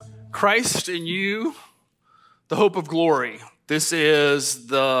Christ in you, the hope of glory. This is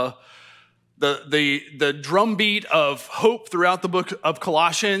the drumbeat of hope throughout the book of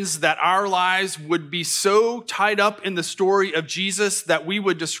Colossians, that our lives would be so tied up in the story of Jesus that we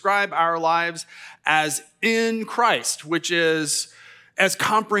would describe our lives as in Christ, which is as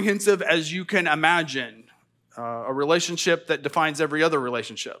comprehensive as you can imagine. A relationship that defines every other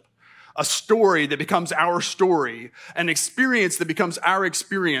relationship. A story that becomes our story, an experience that becomes our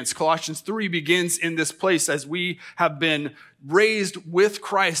experience. Colossians 3 begins in this place as we have been raised with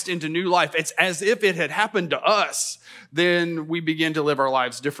Christ into new life. It's as if it had happened to us. Then we begin to live our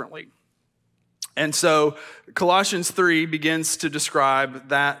lives differently. And so Colossians 3 begins to describe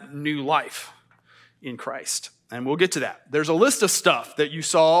that new life in Christ. And we'll get to that. There's a list of stuff that you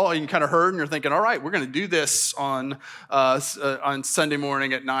saw and you kind of heard, and you're thinking, all right, we're going to do this on Sunday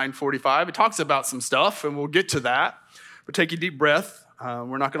morning at 9:45. It talks about some stuff, and we'll get to that. But take a deep breath.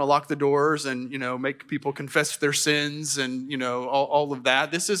 We're not going to lock the doors and, make people confess their sins and, all of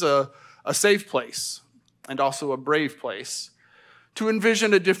that. This is a safe place and also a brave place to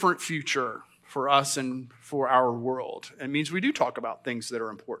envision a different future for us and for our world. It means we do talk about things that are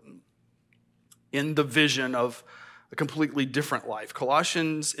important in the vision of a completely different life.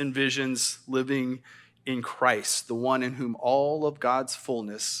 Colossians envisions living in Christ, the one in whom all of God's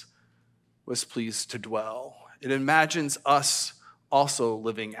fullness was pleased to dwell. It imagines us also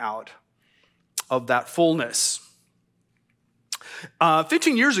living out of that fullness.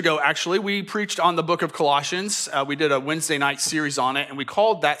 15 years ago, actually, we preached on the book of Colossians. We did a Wednesday night series on it, and we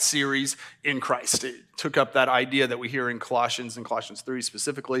called that series In Christ. It took up that idea that we hear in Colossians and Colossians 3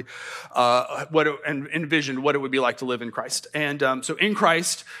 specifically, and envisioned what it would be like to live in Christ. And so in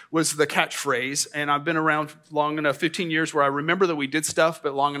Christ was the catchphrase, and I've been around long enough, 15 years, where I remember that we did stuff,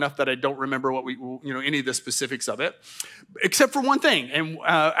 but long enough that I don't remember what any of the specifics of it, except for one thing. And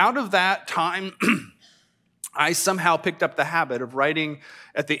out of that time, I somehow picked up the habit of writing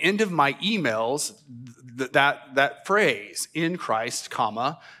at the end of my emails that phrase, in Christ,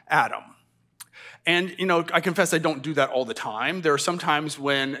 Adam. And, I confess I don't do that all the time. There are some times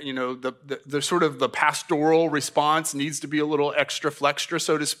when, the sort of the pastoral response needs to be a little extra flextra,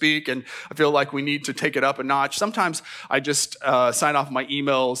 so to speak, and I feel like we need to take it up a notch. Sometimes I just sign off my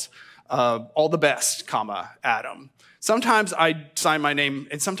emails, all the best, Adam. Sometimes I sign my name,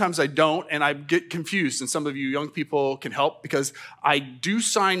 and sometimes I don't, and I get confused. And some of you young people can help, because I do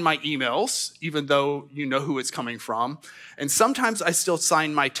sign my emails, even though you know who it's coming from. And sometimes I still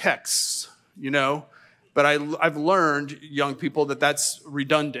sign my texts, But I've learned, young people, that that's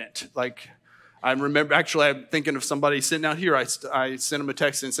redundant. Like, I'm thinking of somebody sitting out here. I sent them a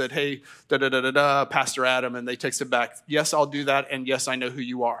text and said, hey, Pastor Adam, and they texted back, yes, I'll do that, and yes, I know who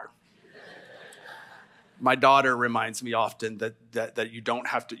you are. My daughter reminds me often that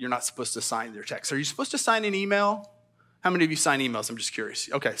you're not supposed to sign their text. Are you supposed to sign an email? How many of you sign emails? I'm just curious.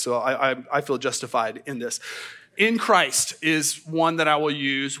 Okay, so I feel justified in this. In Christ is one that I will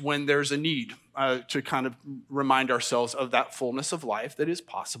use when there's a need to kind of remind ourselves of that fullness of life that is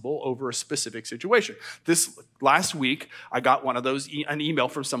possible over a specific situation. This last week, I got an email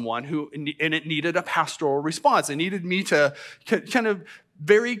from someone and it needed a pastoral response. It needed me to kind of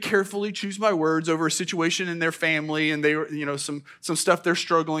very carefully choose my words over a situation in their family, and they were, some stuff they're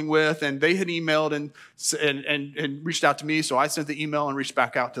struggling with, and they had emailed and reached out to me, so I sent the email and reached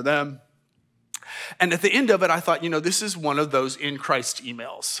back out to them. And at the end of it, I thought, this is one of those in Christ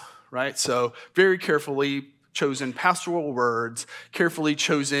emails, right? So very carefully chosen pastoral words, carefully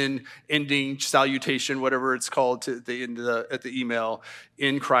chosen ending salutation, whatever it's called, to the end at the email,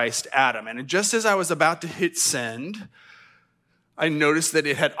 in Christ, Adam. And just as I was about to hit send, I noticed that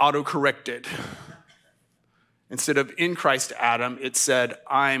it had auto-corrected. Instead of in Christ, Adam, it said,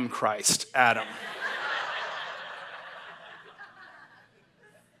 I'm Christ, Adam.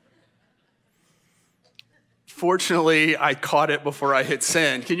 Fortunately, I caught it before I hit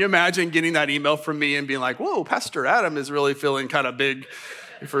send. Can you imagine getting that email from me and being like, whoa, Pastor Adam is really feeling kind of big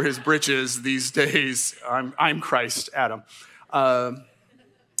for his britches these days. I'm Christ, Adam.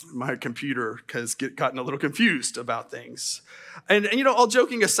 My computer has gotten a little confused about things. And all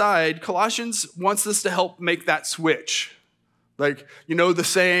joking aside, Colossians wants us to help make that switch. Like, the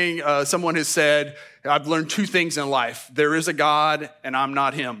saying, someone has said, I've learned two things in life. There is a God, and I'm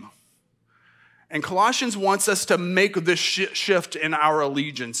not him. And Colossians wants us to make this shift in our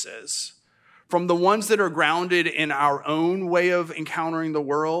allegiances from the ones that are grounded in our own way of encountering the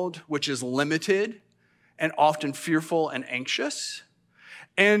world, which is limited and often fearful and anxious,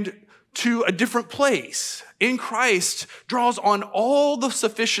 and to a different place. In Christ draws on all the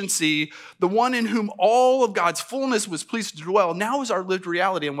sufficiency, the one in whom all of God's fullness was pleased to dwell, now is our lived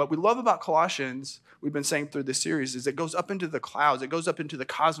reality. And what we love about Colossians, we've been saying through this series, is it goes up into the clouds, it goes up into the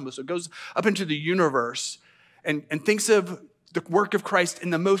cosmos, it goes up into the universe, and thinks of the work of Christ in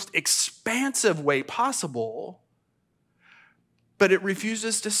the most expansive way possible. But it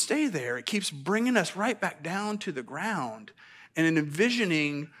refuses to stay there. It keeps bringing us right back down to the ground and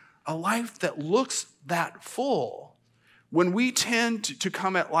envisioning a life that looks that full. When we tend to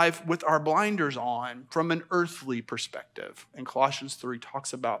come at life with our blinders on from an earthly perspective, and Colossians 3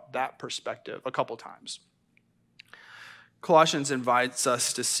 talks about that perspective a couple times. Colossians invites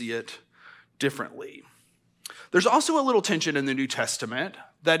us to see it differently. There's also a little tension in the New Testament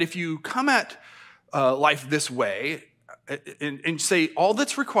that if you come at life this way, and say all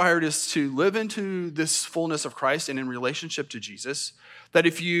that's required is to live into this fullness of Christ and in relationship to Jesus, that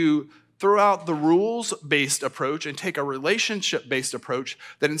if you throw out the rules-based approach and take a relationship-based approach,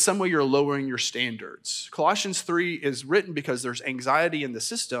 that in some way you're lowering your standards. Colossians 3 is written because there's anxiety in the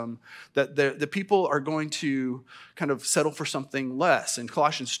system that the people are going to kind of settle for something less. And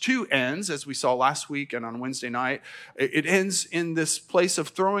Colossians 2 ends, as we saw last week and on Wednesday night, it ends in this place of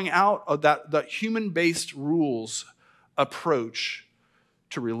throwing out of that human-based rules approach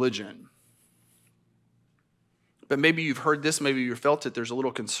to religion. But maybe you've heard this, maybe you've felt it, there's a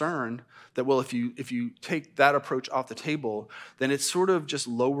little concern that, well, if you take that approach off the table, then it's sort of just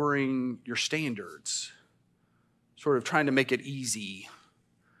lowering your standards, sort of trying to make it easy.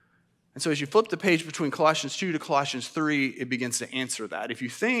 And so as you flip the page between Colossians 2 to Colossians 3, it begins to answer that. If you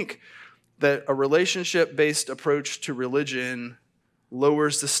think that a relationship-based approach to religion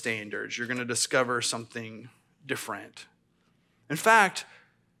lowers the standards, you're going to discover something different. In fact,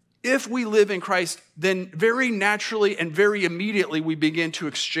 if we live in Christ, then very naturally and very immediately we begin to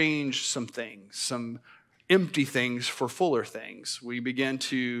exchange some things, some empty things for fuller things. We begin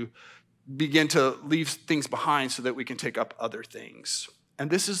to leave things behind so that we can take up other things. And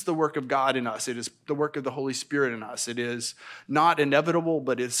this is the work of God in us. It is the work of the Holy Spirit in us. It is not inevitable,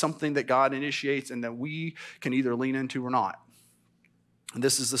 but it's something that God initiates and that we can either lean into or not. And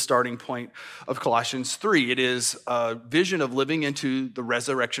this is the starting point of Colossians 3. It is a vision of living into the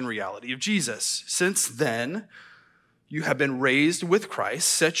resurrection reality of Jesus. Since then, you have been raised with Christ.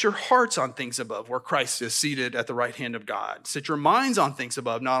 Set your hearts on things above, where Christ is seated at the right hand of God. Set your minds on things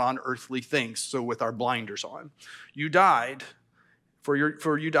above, not on earthly things, so with our blinders on. You died, for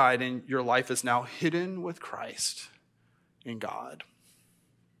you died, and your life is now hidden with Christ in God.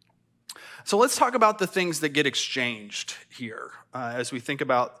 So let's talk about the things that get exchanged here as we think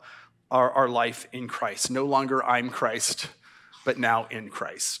about our life in Christ. No longer I'm Christ, but now in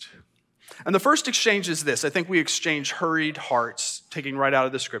Christ. And the first exchange is this. I think we exchange hurried hearts, taking right out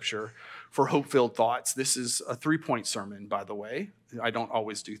of the scripture, for hope-filled thoughts. This is a 3-point sermon, by the way. I don't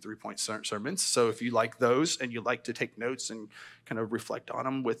always do 3-point sermons. So if you like those and you like to take notes and kind of reflect on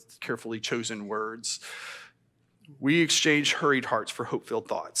them with carefully chosen words, we exchange hurried hearts for hope-filled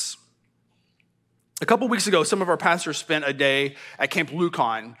thoughts. A couple weeks ago, some of our pastors spent a day at Camp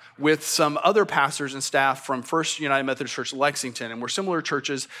Lucan with some other pastors and staff from First United Methodist Church Lexington, and we're similar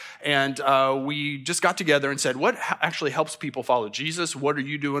churches, and we just got together and said, what actually helps people follow Jesus? What are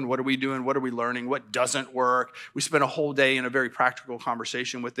you doing? What are we doing? What are we learning? What doesn't work? We spent a whole day in a very practical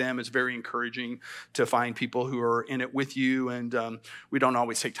conversation with them. It's very encouraging to find people who are in it with you, and we don't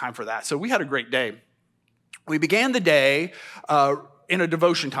always take time for that. So we had a great day. We began the day in a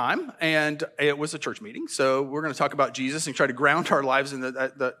devotion time, and it was a church meeting. So we're going to talk about Jesus and try to ground our lives in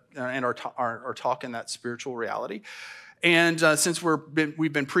our talk in that spiritual reality. And since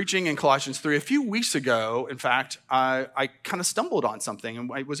we've been preaching in Colossians 3, a few weeks ago, in fact, I kind of stumbled on something. And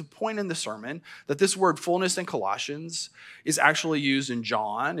it was a point in the sermon that this word fullness in Colossians is actually used in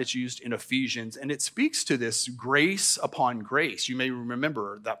John. It's used in Ephesians. And it speaks to this grace upon grace. You may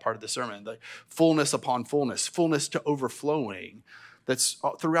remember that part of the sermon, the fullness upon fullness to overflowing. That's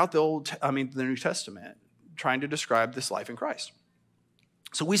throughout the New Testament, trying to describe this life in Christ.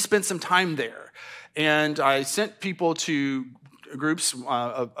 So we spent some time there, and I sent people to groups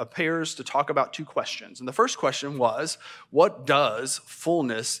of pairs to talk about 2 questions. And the first question was, what does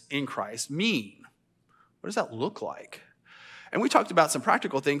fullness in Christ mean? What does that look like? And we talked about some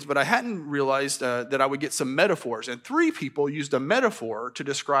practical things, but I hadn't realized that I would get some metaphors. And 3 people used a metaphor to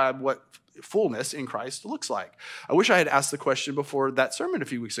describe what fullness in Christ looks like. I wish I had asked the question before that sermon a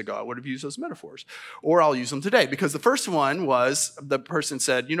few weeks ago. I would have used those metaphors. Or I'll use them today. Because the first one was, the person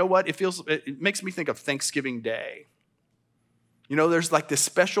said, you know what, it makes me think of Thanksgiving Day. You know, there's like this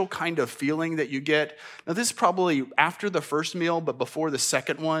special kind of feeling that you get. Now, this is probably after the first meal, but before the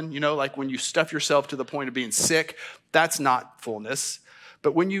second one. You know, like when you stuff yourself to the point of being sick, that's not fullness.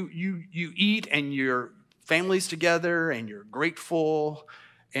 But when you eat and your family's together and you're grateful,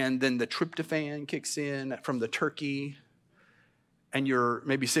 and then the tryptophan kicks in from the turkey, and you're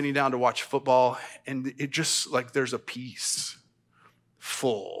maybe sitting down to watch football, and it just like there's a peace,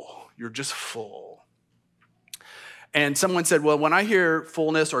 full. You're just full. And someone said, well, when I hear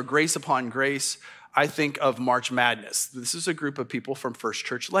fullness or grace upon grace, I think of March Madness. This is a group of people from First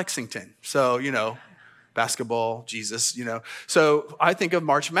Church Lexington. So, you know, basketball, Jesus, you know. So I think of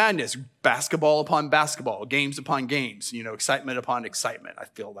March Madness, basketball upon basketball, games upon games, you know, excitement upon excitement. I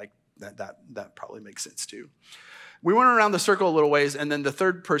feel like that probably makes sense too. We went around the circle a little ways, and then the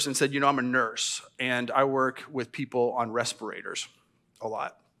third person said, you know, I'm a nurse, and I work with people on respirators a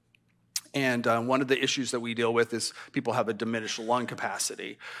lot. And one of the issues that we deal with is people have a diminished lung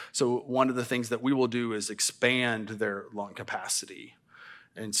capacity. So one of the things that we will do is expand their lung capacity,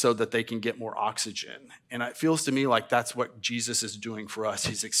 and so that they can get more oxygen. And it feels to me like that's what Jesus is doing for us.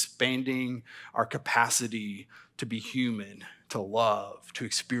 He's expanding our capacity to be human, to love, to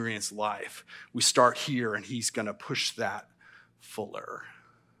experience life. We start here, and he's going to push that fuller.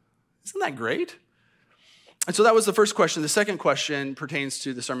 Isn't that great? And so that was the first question. The second question pertains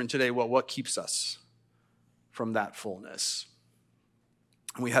to the sermon today. Well, what keeps us from that fullness?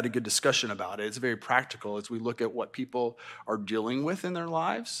 And we had a good discussion about it. It's very practical as we look at what people are dealing with in their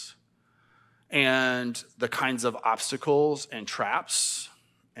lives and the kinds of obstacles and traps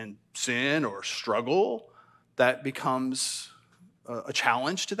and sin or struggle that becomes a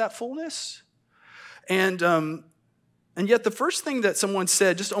challenge to that fullness. And yet the first thing that someone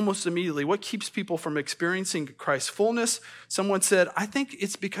said, just almost immediately, what keeps people from experiencing Christ's fullness? Someone said, I think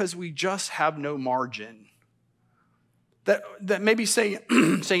it's because we just have no margin. That maybe saying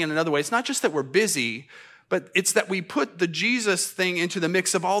in another way, it's not just that we're busy, but it's that we put the Jesus thing into the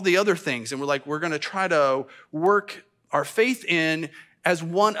mix of all the other things. And we're going to try to work our faith in as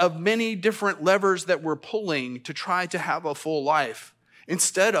one of many different levers that we're pulling to try to have a full life,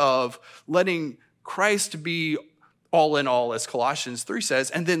 instead of letting Christ be all in all, as Colossians 3 says,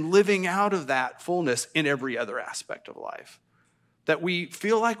 and then living out of that fullness in every other aspect of life. That we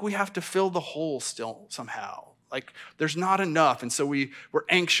feel like we have to fill the hole still somehow. Like there's not enough. And so we're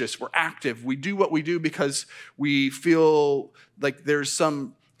anxious, we're active. We do what we do because we feel like there's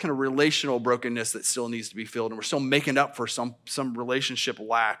some kind of relational brokenness that still needs to be filled. And we're still making up for some relationship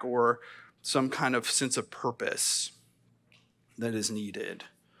lack or some kind of sense of purpose that is needed.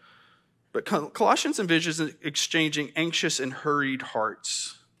 But Colossians envisions exchanging anxious and hurried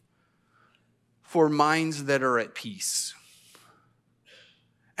hearts for minds that are at peace.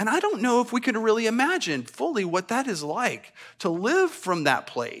 And I don't know if we can really imagine fully what that is like, to live from that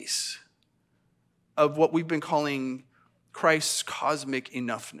place of what we've been calling Christ's cosmic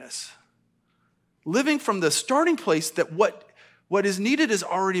enoughness. Living from the starting place that what is needed has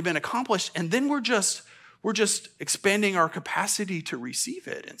already been accomplished, and then we're just expanding our capacity to receive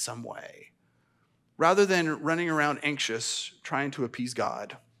it in some way, rather than running around anxious, trying to appease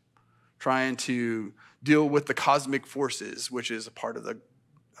God, trying to deal with the cosmic forces, which is a part of the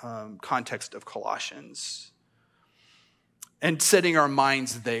context of Colossians, and setting our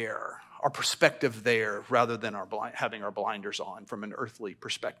minds there, our perspective there, rather than having our blinders on from an earthly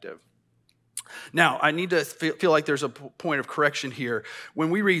perspective. Now, I need to feel like there's a point of correction here.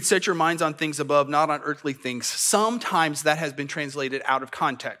 When we read, set your minds on things above, not on earthly things, sometimes that has been translated out of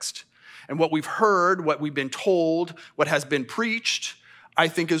context. And what we've heard, what we've been told, what has been preached, I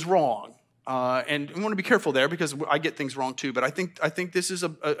think is wrong. And we want to be careful there because I get things wrong too. But I think this is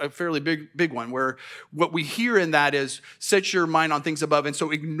a fairly big one, where what we hear in that is set your mind on things above, and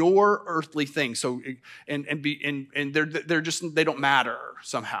so ignore earthly things. So and they're just, they don't matter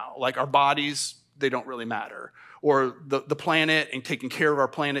somehow. Like our bodies, they don't really matter, or the planet and taking care of our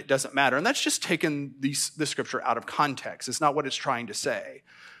planet doesn't matter. And that's just taken this scripture out of context. It's not what it's trying to say.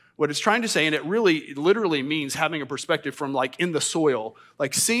 What it's trying to say, and it literally means having a perspective from like in the soil,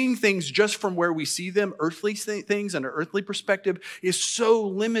 like seeing things just from where we see them, earthly things and an earthly perspective is so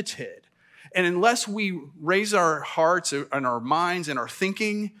limited. And unless we raise our hearts and our minds and our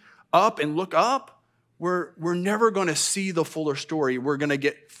thinking up and look up, we're never going to see the fuller story. We're going to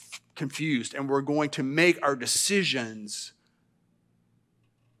get confused, and we're going to make our decisions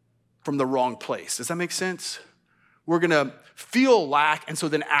from the wrong place. Does that make sense? We're going to feel lack and so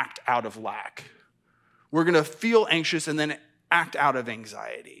then act out of lack. We're going to feel anxious and then act out of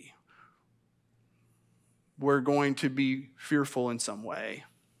anxiety. We're going to be fearful in some way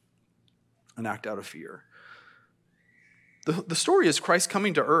and act out of fear. The story is Christ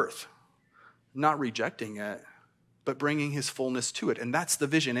coming to earth, not rejecting it, but bringing his fullness to it. And that's the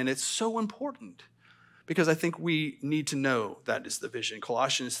vision. And it's so important because I think we need to know that is the vision.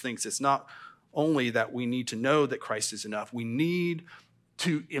 Colossians thinks it's not only that we need to know that Christ is enough, we need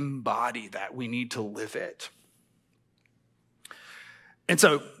to embody that. We need to live it. And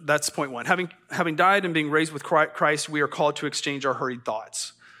so that's point one. Having died and being raised with Christ, we are called to exchange our hurried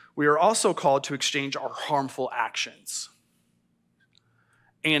thoughts. We are also called to exchange our harmful actions.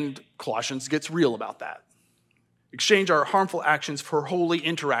 And Colossians gets real about that. Exchange our harmful actions for holy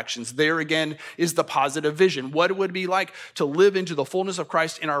interactions. There again is the positive vision. What it would be like to live into the fullness of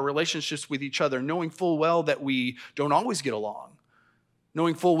Christ in our relationships with each other, knowing full well that we don't always get along,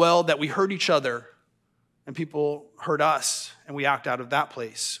 knowing full well that we hurt each other and people hurt us and we act out of that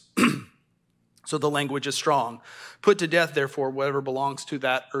place. So the language is strong. Put to death, therefore, whatever belongs to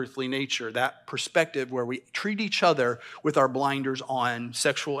that earthly nature, that perspective where we treat each other with our blinders on,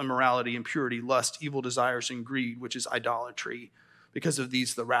 sexual immorality, impurity, lust, evil desires, and greed, which is idolatry. Because of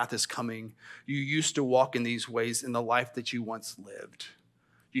these, the wrath is coming. You used to walk in these ways in the life that you once lived.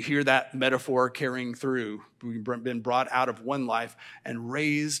 You hear that metaphor carrying through. We've been brought out of one life and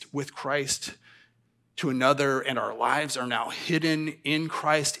raised with Christ to another, and our lives are now hidden in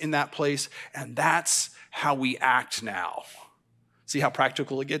Christ in that place, and that's how we act now. See how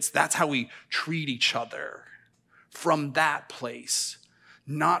practical it gets? That's how we treat each other from that place,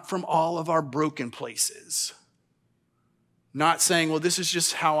 not from all of our broken places. Not saying, well, this is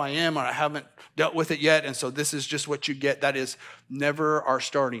just how I am, or I haven't dealt with it yet, and so this is just what you get. That is never our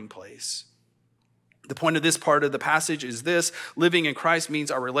starting place. The point of this part of the passage is this: living in Christ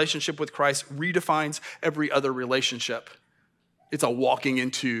means our relationship with Christ redefines every other relationship. It's a walking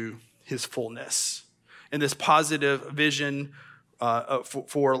into his fullness. And this positive vision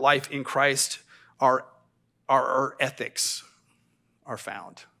for life in Christ, our ethics are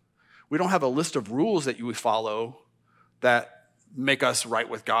found. We don't have a list of rules that you would follow that make us right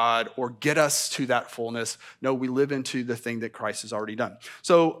with God or get us to that fullness. No, we live into the thing that Christ has already done.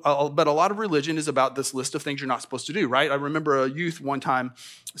 So, but a lot of religion is about this list of things you're not supposed to do, right? I remember a youth one time,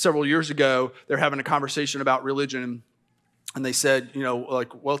 several years ago, they're having a conversation about religion, and they said,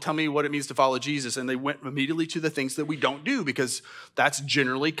 well, tell me what it means to follow Jesus. And they went immediately to the things that we don't do, because that's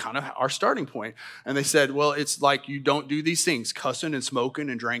generally kind of our starting point. And they said, well, it's like you don't do these things, cussing and smoking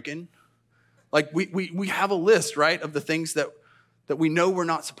and drinking. Like we have a list, right, of the things that we know we're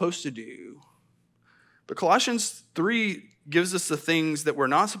not supposed to do. But Colossians 3 gives us the things that we're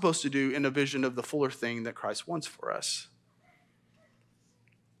not supposed to do in a vision of the fuller thing that Christ wants for us.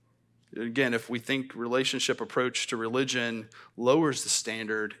 Again, if we think relationship approach to religion lowers the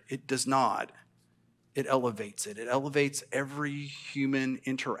standard, it does not. It elevates it. It elevates every human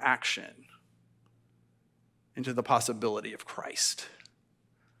interaction into the possibility of Christ.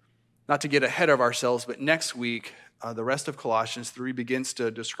 Not to get ahead of ourselves, but next week, the rest of Colossians 3 begins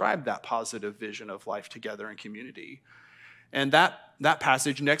to describe that positive vision of life together in community. And that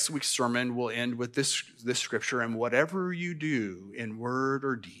passage, next week's sermon, will end with this scripture: and whatever you do in word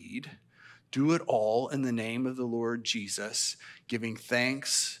or deed, do it all in the name of the Lord Jesus, giving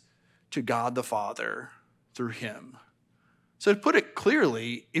thanks to God the Father through him. So to put it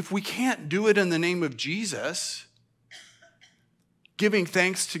clearly, if we can't do it in the name of Jesus, giving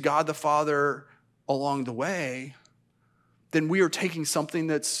thanks to God the Father along the way, then we are taking something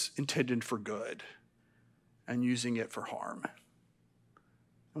that's intended for good and using it for harm.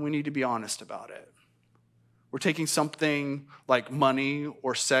 And we need to be honest about it. We're taking something like money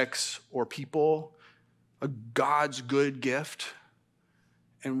or sex or people, a God's good gift,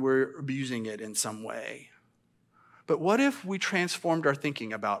 and we're abusing it in some way. But what if we transformed our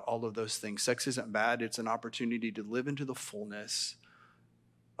thinking about all of those things? Sex isn't bad. It's an opportunity to live into the fullness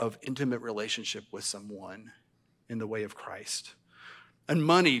of intimate relationship with someone in the way of Christ. And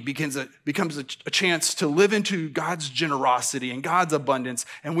money becomes a chance to live into God's generosity and God's abundance,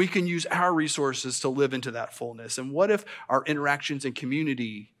 and we can use our resources to live into that fullness. And what if our interactions in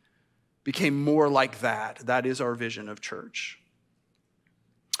community became more like that? That is our vision of church.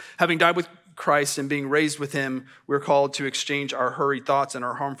 Having died with Christ and being raised with him, we're called to exchange our hurried thoughts and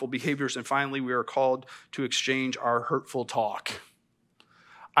our harmful behaviors. And finally, we are called to exchange our hurtful talk.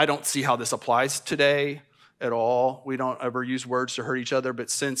 I don't see how this applies today at all. We don't ever use words to hurt each other, but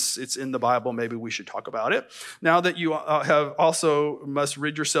since it's in the Bible, maybe we should talk about it. Now that you have also must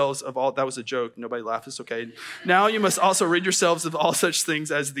rid yourselves of all, that was a joke, nobody laughed, it's okay. Now you must also rid yourselves of all such things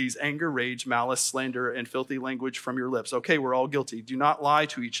as these: anger, rage, malice, slander, and filthy language from your lips. Okay, we're all guilty. Do not lie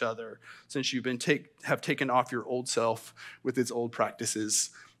to each other, since you've have taken off your old self with its old practices.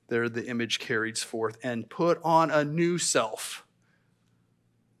 There the image carries forth, and put on a new self,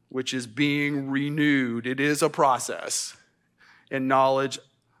 which is being renewed. It is a process in knowledge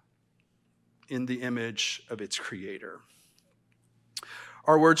in the image of its creator.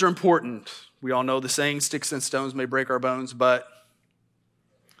 Our words are important. We all know the saying, sticks and stones may break our bones,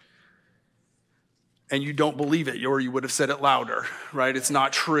 and you don't believe it, or you would have said it louder, right? It's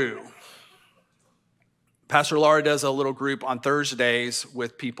not true. Pastor Laura does a little group on Thursdays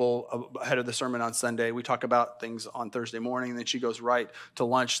with people ahead of the sermon on Sunday. We talk about things on Thursday morning, and then she goes right to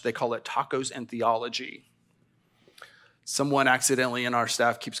lunch. They call it tacos and theology. Someone accidentally in our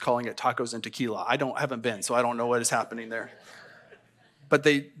staff keeps calling it tacos and tequila. Haven't been, so I don't know what is happening there. But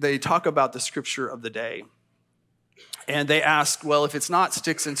they talk about the scripture of the day. And they ask, well, if it's not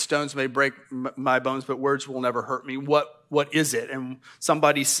sticks and stones may break my bones, but words will never hurt me, what is it? And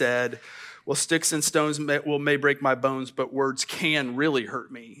somebody said, well, sticks and stones may break my bones, but words can really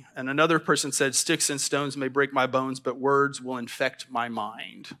hurt me. And another person said, sticks and stones may break my bones, but words will infect my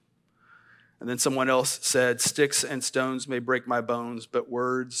mind. And then someone else said, sticks and stones may break my bones, but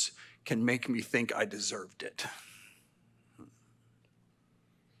words can make me think I deserved it.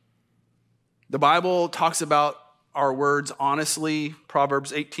 The Bible talks about our words honestly.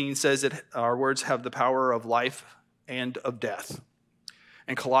 Proverbs 18 says that our words have the power of life and of death.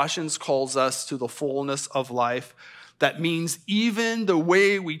 And Colossians calls us to the fullness of life. That means even the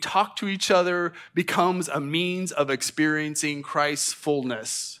way we talk to each other becomes a means of experiencing Christ's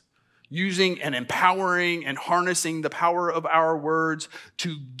fullness, using and empowering and harnessing the power of our words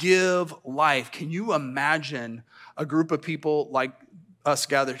to give life. Can you imagine a group of people like us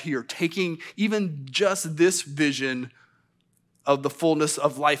gathered here taking even just this vision of the fullness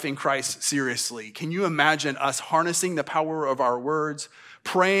of life in Christ seriously? Can you imagine us harnessing the power of our words,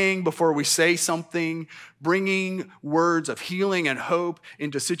 praying before we say something, bringing words of healing and hope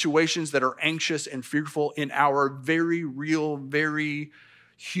into situations that are anxious and fearful in our very real, very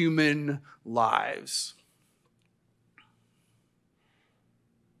human lives?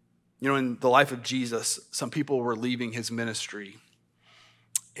 You know, in the life of Jesus, some people were leaving his ministry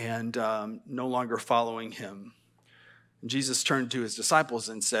and no longer following him. And Jesus turned to his disciples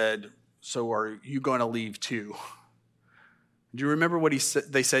and said, so are you going to leave too? Do you remember what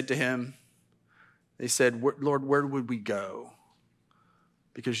they said to him? They said, Lord, where would we go?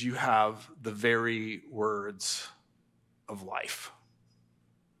 Because you have the very words of life.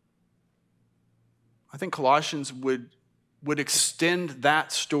 I think Colossians would extend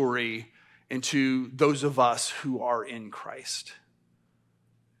that story into those of us who are in Christ.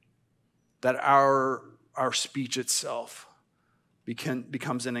 That our speech itself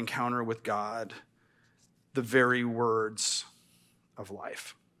becomes an encounter with God, the very words of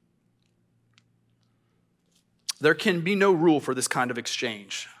life. There can be no rule for this kind of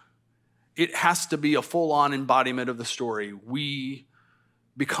exchange. It has to be a full-on embodiment of the story. We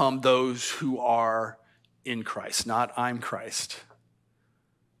become those who are in Christ, not I'm Christ,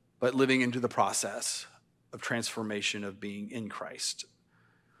 but living into the process of transformation of being in Christ.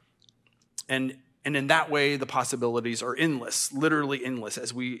 And in that way, the possibilities are endless, literally endless,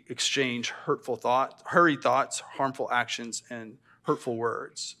 as we exchange hurried thoughts, harmful actions, and hurtful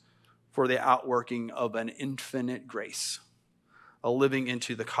words for the outworking of an infinite grace, a living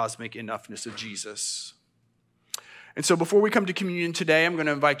into the cosmic enoughness of Jesus. And so before we come to communion today, I'm going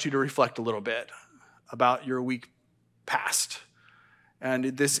to invite you to reflect a little bit about your week past. And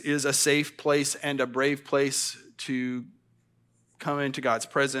this is a safe place and a brave place to come into God's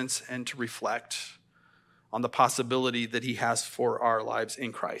presence and to reflect on the possibility that he has for our lives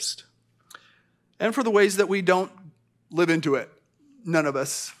in Christ. And for the ways that we don't live into it. None of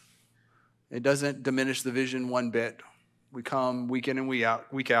us. It doesn't diminish the vision one bit. We come week in and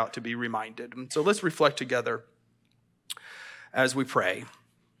week out to be reminded. And so let's reflect together as we pray.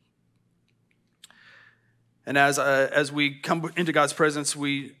 And as we come into God's presence,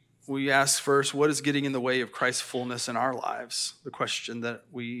 we ask first, what is getting in the way of Christ's fullness in our lives? The question that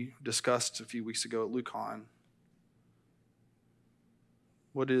we discussed a few weeks ago at Lucon.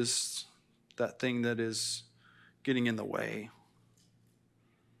 What is that thing that is getting in the way?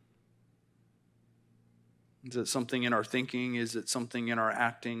 Is it something in our thinking? Is it something in our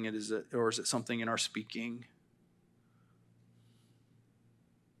acting? Or is it something in our speaking?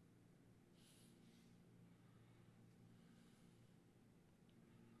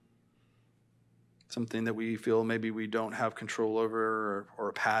 Something that we feel maybe we don't have control over, or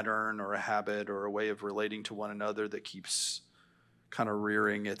a pattern or a habit or a way of relating to one another that keeps kind of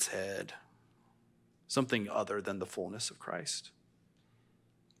rearing its head. Something other than the fullness of Christ.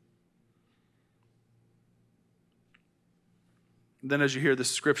 Then as you hear the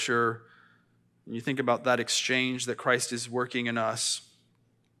scripture, and you think about that exchange that Christ is working in us,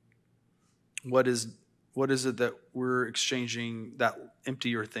 what is it that we're exchanging that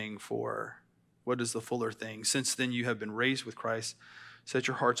emptier thing for? What is the fuller thing? Since then you have been raised with Christ. Set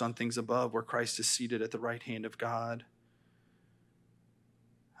your hearts on things above, where Christ is seated at the right hand of God.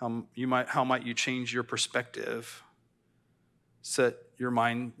 How might you change your perspective? Setting your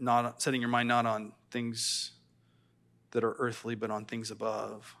mind not on things that are earthly, but on things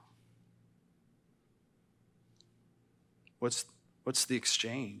above. What's the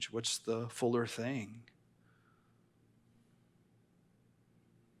exchange? What's the fuller thing?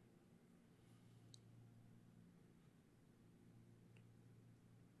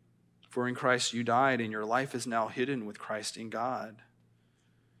 For in Christ you died, and your life is now hidden with Christ in God.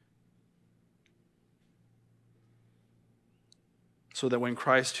 So that when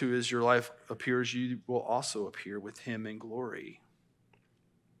Christ, who is your life, appears, you will also appear with him in glory.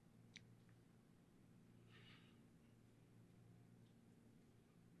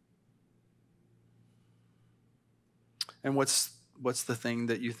 And what's the thing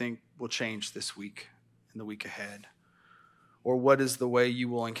that you think will change this week and the week ahead? Or what is the way you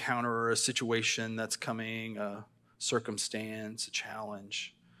will encounter a situation that's coming, a circumstance, a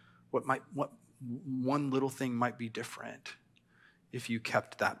challenge? What one little thing might be different if you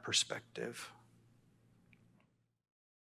kept that perspective?